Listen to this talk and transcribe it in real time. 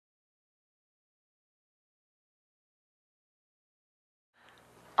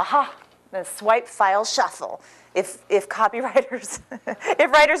Aha, the swipe, file, shuffle. If copywriters,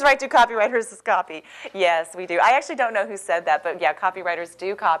 if writers write to copywriters is copy. Yes, we do. I actually don't know who said that, but yeah, copywriters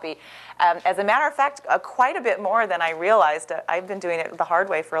do copy. As a matter of fact, quite a bit more than I realized. I've been doing it the hard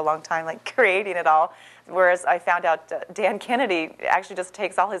way for a long time, like creating it all. Whereas I found out Dan Kennedy actually just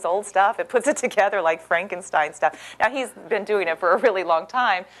takes all his old stuff and puts it together like Frankenstein stuff. Now, he's been doing it for a really long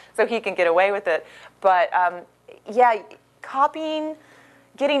time, so he can get away with it. But yeah, copying,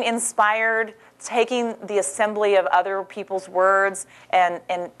 getting inspired, taking the assembly of other people's words and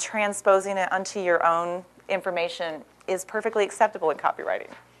transposing it onto your own information is perfectly acceptable in copywriting.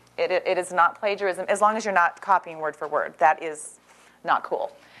 It is not plagiarism, as long as you're not copying word for word. That is not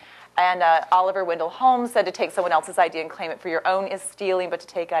cool. And Oliver Wendell Holmes said to take someone else's idea and claim it for your own is stealing, but to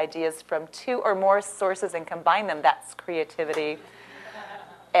take ideas from 2 or more sources and combine them, that's creativity.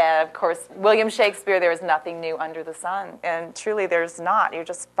 And of course, William Shakespeare, there is nothing new under the sun. And truly, there's not. You're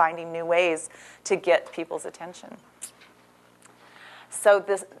just finding new ways to get people's attention. So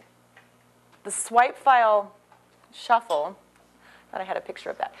the swipe file shuffle, I thought I had a picture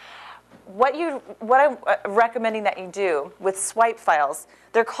of that. What I'm recommending that you do with swipe files,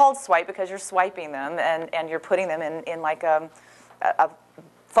 they're called swipe because you're swiping them and you're putting them in like a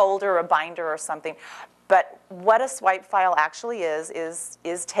folder or a binder or something. But what a swipe file actually is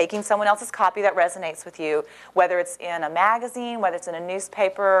taking someone else's copy that resonates with you, whether it's in a magazine, whether it's in a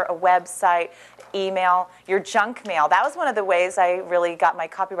newspaper, a website, email, your junk mail. That was one of the ways I really got my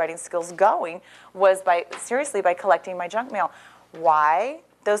copywriting skills going, was by collecting my junk mail. Why?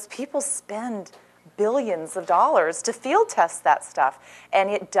 Those people spend billions of dollars to field test that stuff, and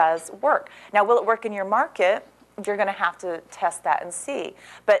it does work. Now, will it work in your market? You're going to have to test that and see.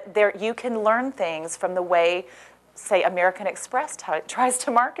 But there, you can learn things from the way, say, American Express tries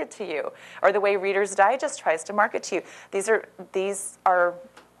to market to you, or the way Reader's Digest tries to market to you. These are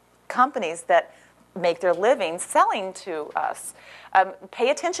companies that make their living selling to us. Pay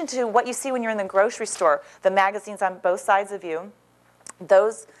attention to what you see when you're in the grocery store, the magazines on both sides of you.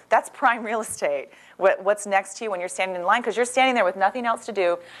 That's prime real estate. What's next to you when you're standing in line, because you're standing there with nothing else to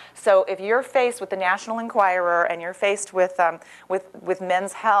do. So if you're faced with the National Enquirer and you're faced with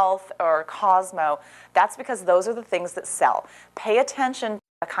Men's Health or Cosmo, that's because those are the things that sell. Pay attention to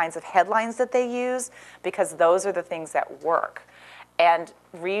the kinds of headlines that they use, because those are the things that work. And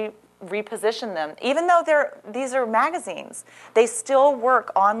reposition them. Even though these are magazines, they still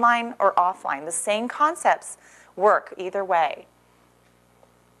work online or offline. The same concepts work either way.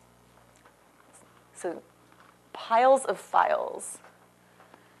 So piles of files.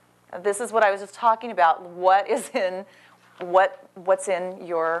 This is what I was just talking about. What's in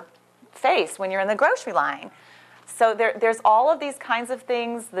your face when you're in the grocery line? So there's all of these kinds of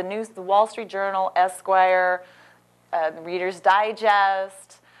things. The the Wall Street Journal, Esquire, Reader's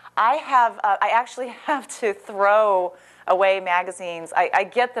Digest. I actually have to throw away magazines. I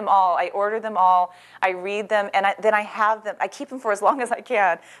get them all. I order them all. I read them, and then I have them. I keep them for as long as I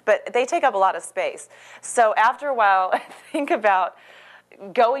can, but they take up a lot of space. So after a while, I think about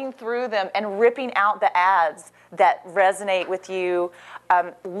going through them and ripping out the ads that resonate with you.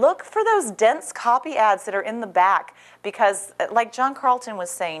 Look for those dense copy ads that are in the back, because like John Carlton was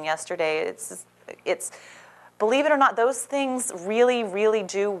saying yesterday, it's believe it or not, those things really, really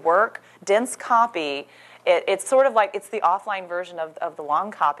do work. Dense copy, it's sort of like, it's the offline version of the long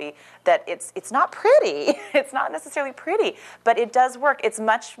copy, that it's not pretty. It's not necessarily pretty, but it does work. It's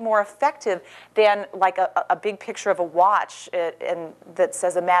much more effective than like a big picture of a watch that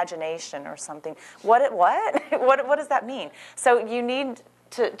says imagination or something. What does that mean? So you need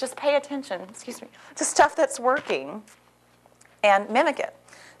to just pay attention, to stuff that's working and mimic it.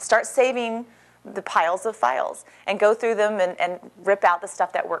 Start saving the piles of files and go through them and rip out the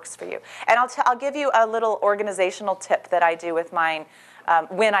stuff that works for you. And I'll give you a little organizational tip that I do with mine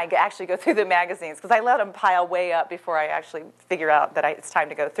when I actually go through the magazines, because I let them pile way up before I actually figure out that it's time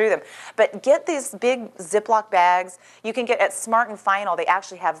to go through them. But get these big Ziploc bags. You can get at Smart and Final. They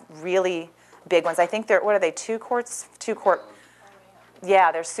actually have really big ones. I think they're, what are they, 2 quarts? 2 quart.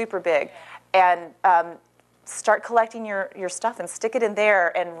 Yeah, they're super big. And start collecting your stuff and stick it in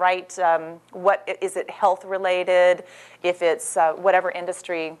there and write what is it, health related, if it's whatever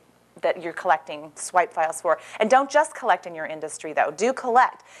industry that you're collecting swipe files for. And don't just collect in your industry, though. Do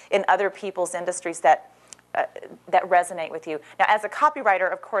collect in other people's industries that resonate with you. Now, as a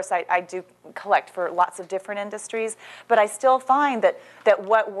copywriter, of course, I do collect for lots of different industries, but I still find that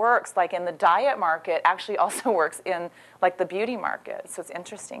what works, like in the diet market, actually also works in like the beauty market. So it's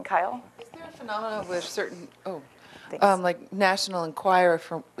interesting. Kyle? Is there a phenomenon with certain, like National Enquirer,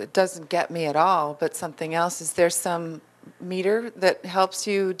 it doesn't get me at all, but something else? Is there some meter that helps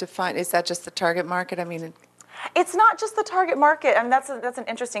you define, is that just the target market? I mean, It's not just the target market. I mean, that's an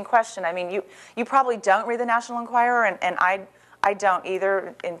interesting question. I mean, you probably don't read the National Enquirer, and I don't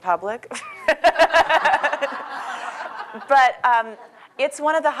either in public. But it's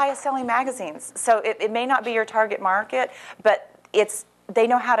one of the highest selling magazines. So it may not be your target market, but they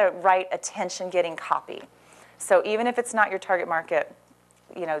know how to write attention-getting copy. So even if it's not your target market,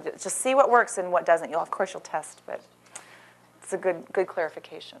 you know, just see what works and what doesn't. Of course you'll test, but it's a good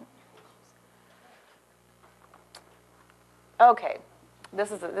clarification. Okay,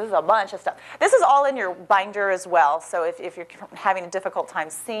 this is a bunch of stuff. This is all in your binder as well, so if you're having a difficult time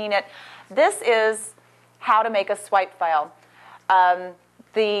seeing it, this is how to make a swipe file.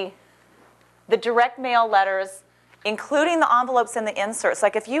 The direct mail letters, including the envelopes and the inserts.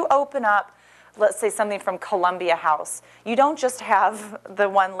 Like if you open up, let's say something from Columbia House, you don't just have the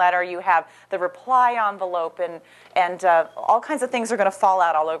one letter, you have the reply envelope, and all kinds of things are going to fall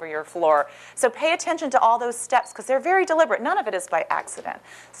out all over your floor. So pay attention to all those steps because they're very deliberate. None of it is by accident.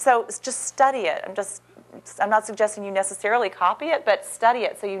 So just study it. I'm not suggesting you necessarily copy it, but study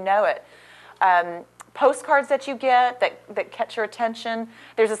it so you know it. Postcards that you get that catch your attention.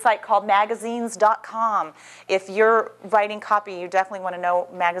 There's a site called magazines.com. If you're writing copy, you definitely want to know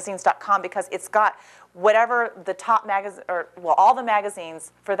magazines.com because it's got whatever the top magazine, or well, all the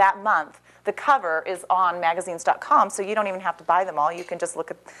magazines for that month. The cover is on magazines.com, so you don't even have to buy them all. You can just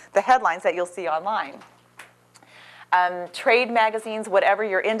look at the headlines that you'll see online. Trade magazines, whatever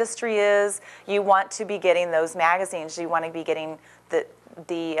your industry is, you want to be getting those magazines. You want to be getting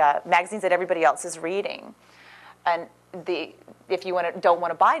the magazines that everybody else is reading. And if you don't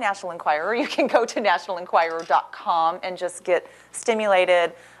want to buy National Enquirer, you can go to nationalenquirer.com and just get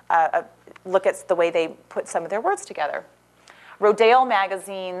stimulated, look at the way they put some of their words together. Rodale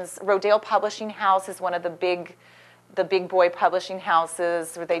magazines, Rodale Publishing House is one of the big boy publishing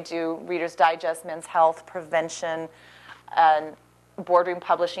houses where they do Reader's Digest, Men's Health, Prevention, and boardroom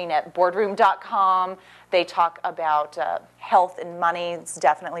publishing at boardroom.com. They talk about health and money. It's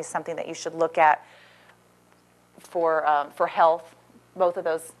definitely something that you should look at for health, both of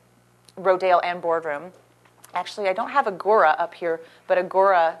those, Rodale and Boardroom. Actually, I don't have Agora up here, but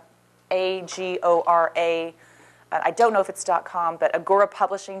Agora, Agora, I don't know if it's .com, but Agora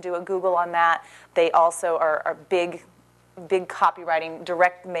Publishing, do a Google on that. They also are big copywriting,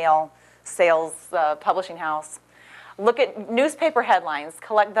 direct mail sales publishing house. Look at newspaper headlines,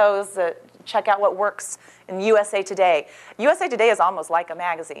 collect those, check out what works in USA Today. USA Today is almost like a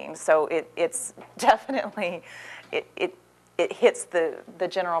magazine, so it's definitely, it hits the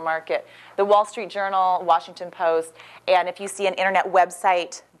general market. The Wall Street Journal, Washington Post, and if you see an internet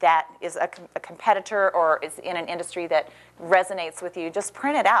website that is a competitor or is in an industry that resonates with you, just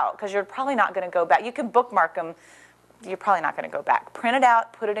print it out because you're probably not going to go back. You can bookmark them. You're probably not going to go back. Print it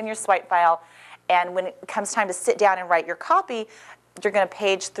out, put it in your swipe file, and when it comes time to sit down and write your copy, you're going to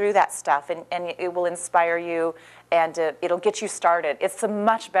page through that stuff, and it will inspire you, and it'll get you started. It's a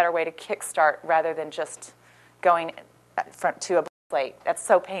much better way to kickstart rather than just going to a slate. That's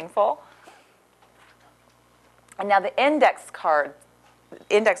so painful. And now the index cards,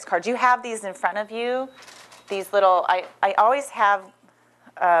 you have these in front of you. These little, I always have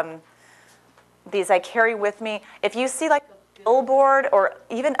these I carry with me. If you see like a billboard or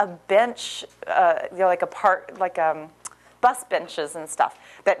even a bench, like a part, like bus benches and stuff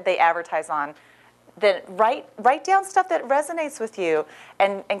that they advertise on, then write down stuff that resonates with you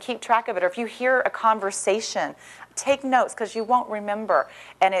and keep track of it. Or if you hear a conversation, take notes because you won't remember.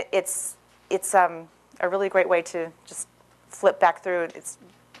 And it's a really great way to just flip back through. It's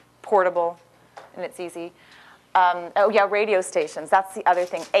portable and it's easy. Oh yeah, radio stations. That's the other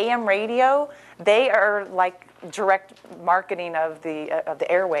thing. AM radio, they are like direct marketing of the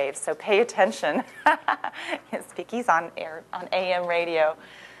airwaves. So pay attention. Spicky's on AM radio.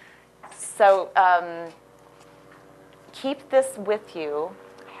 So keep this with you.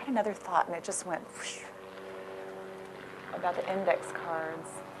 I had another thought and it just went whew, about the index cards.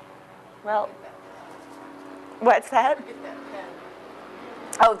 Well, what's that?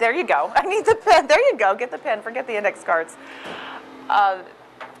 Oh, there you go. I need the pen. There you go. Get the pen. Forget the index cards.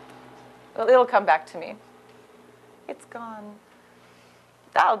 It'll come back to me. It's gone.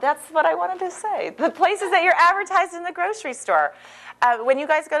 Oh, that's what I wanted to say. The places that you're advertised in the grocery store. When you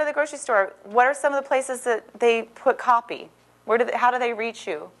guys go to the grocery store, what are some of the places that they put copy? How do they reach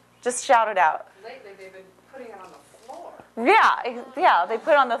you? Just shout it out. Lately, they've been putting it on the floor. Yeah. They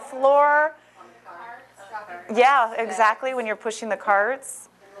put it on the floor. On the carts. Yeah, exactly. When you're pushing the carts.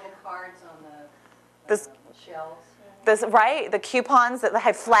 The little cards on the shelves. Right, the coupons that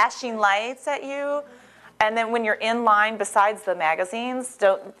have flashing lights at you. And then when you're in line, besides the magazines,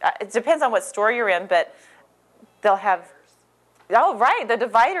 it depends on what store you're in, but they'll have, oh, right, the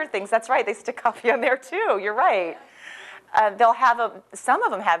divider things. That's right. They stick coffee on there, too. You're right. They'll have some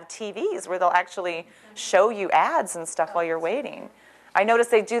of them have TVs where they'll actually show you ads and stuff while you're waiting. I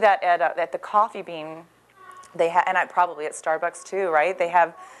noticed they do that at the Coffee Bean. And probably at Starbucks too, right?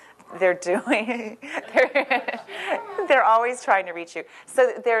 They're always trying to reach you.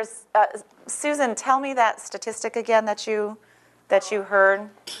 So there's Susan. Tell me that statistic again that you heard.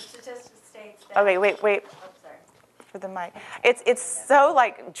 The statistic states that. Okay, wait. Oh, sorry. For the mic. It's so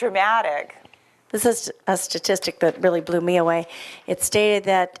like dramatic. This is a statistic that really blew me away. It stated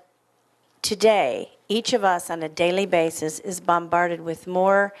that today, each of us on a daily basis is bombarded with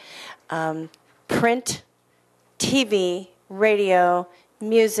more print, TV, radio,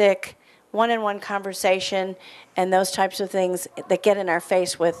 music, one-on-one conversation, and those types of things that get in our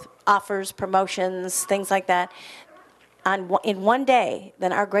face with offers, promotions, things like that, in one day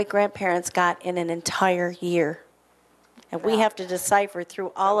than our great-grandparents got in an entire year. And we have to decipher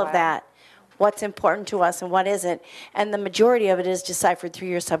through all of that what's important to us and what isn't. And the majority of it is deciphered through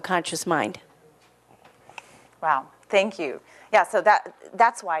your subconscious mind. Wow, thank you. Yeah, so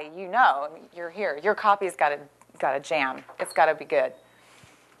that's why you're here. Your copy's got to jam. It's got to be good.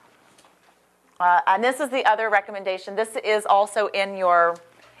 And this is the other recommendation. This is also in your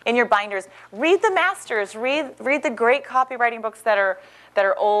binders. Read the masters. Read the great copywriting books that are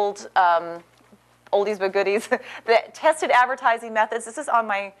old, oldies but goodies. The tested advertising methods. This is on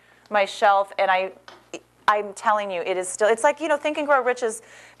my shelf, and I'm telling you, it is still. It's like Think and Grow Rich is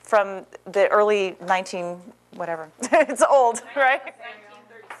from the early whatever. It's old, right?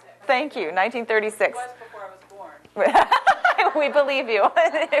 1936. Thank you, 1936. It was before I was born. We believe you.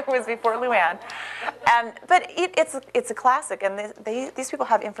 It was before Luann. But it's a classic, and these people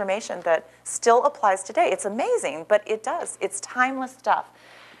have information that still applies today. It's amazing, but it does. It's timeless stuff.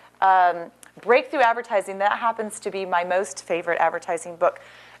 Breakthrough Advertising, that happens to be my most favorite advertising book.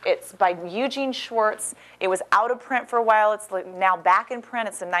 It's by Eugene Schwartz. It was out of print for a while. It's now back in print.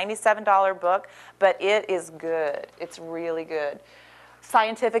 It's a $97 book, but it is good. It's really good.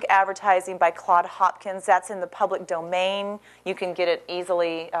 Scientific Advertising by Claude Hopkins. That's in the public domain. You can get it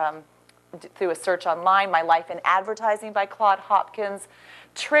easily through a search online. My Life in Advertising by Claude Hopkins.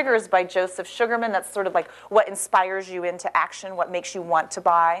 Triggers by Joseph Sugarman. That's sort of like what inspires you into action, what makes you want to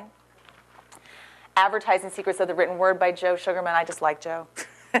buy. Advertising Secrets of the Written Word by Joe Sugarman. I just like Joe.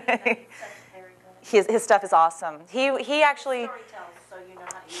 His stuff is awesome. He actually,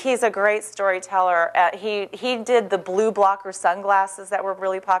 he's a great storyteller. He did the blue blocker sunglasses that were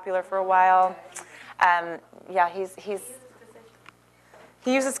really popular for a while. Yeah, he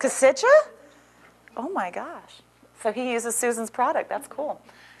uses Casita? Oh my gosh. So he uses Susan's product. That's cool.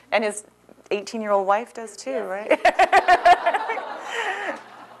 And his 18-year-old wife does too, right?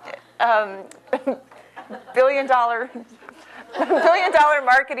 Billion Dollar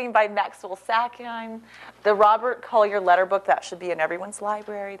Marketing by Maxwell Sackheim. The Robert Collier letter book, that should be in everyone's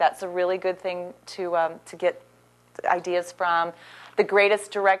library. That's a really good thing to get ideas from. The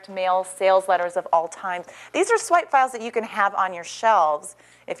Greatest Direct Mail Sales Letters of All Time. These are swipe files that you can have on your shelves.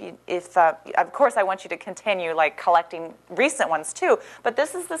 Of course, I want you to continue collecting recent ones too. But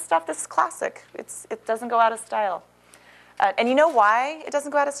this is the stuff. This is classic. It doesn't go out of style. And you know why it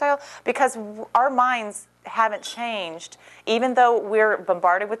doesn't go out of style? Because our minds haven't changed. Even though we're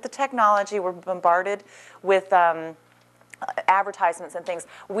bombarded with the technology, we're bombarded with advertisements and things,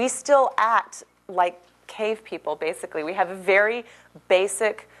 we still act like cave people, basically. We have very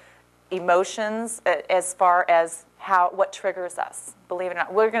basic emotions as far as what triggers us, believe it or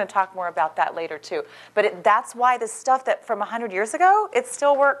not. We're going to talk more about that later, too. But that's why the stuff that from 100 years ago, it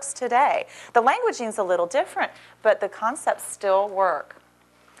still works today. The languaging's a little different, but the concepts still work.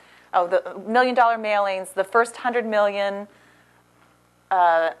 Oh, the $1 Million Mailings, the first 100 million,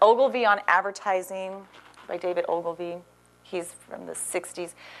 Ogilvy on Advertising by David Ogilvy. He's from the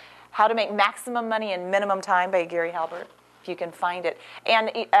 60s. How to Make Maximum Money in Minimum Time by Gary Halbert, if you can find it.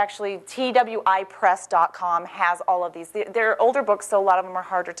 And actually, twipress.com has all of these. They're older books, so a lot of them are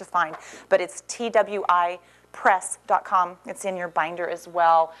harder to find. But it's twipress.com. It's in your binder as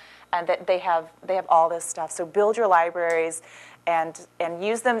well. And that they have all this stuff. So build your libraries and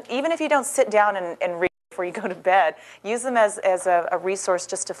use them, even if you don't sit down and read before you go to bed. Use them as a resource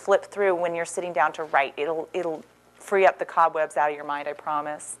just to flip through when you're sitting down to write. It'll free up the cobwebs out of your mind, I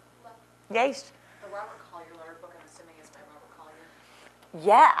promise. Yes? The Robert Collier letter book, I'm assuming, is by Robert Collier.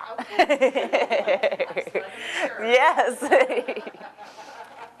 Yeah. Yes.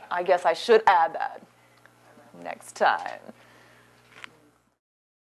 I guess I should add that next time.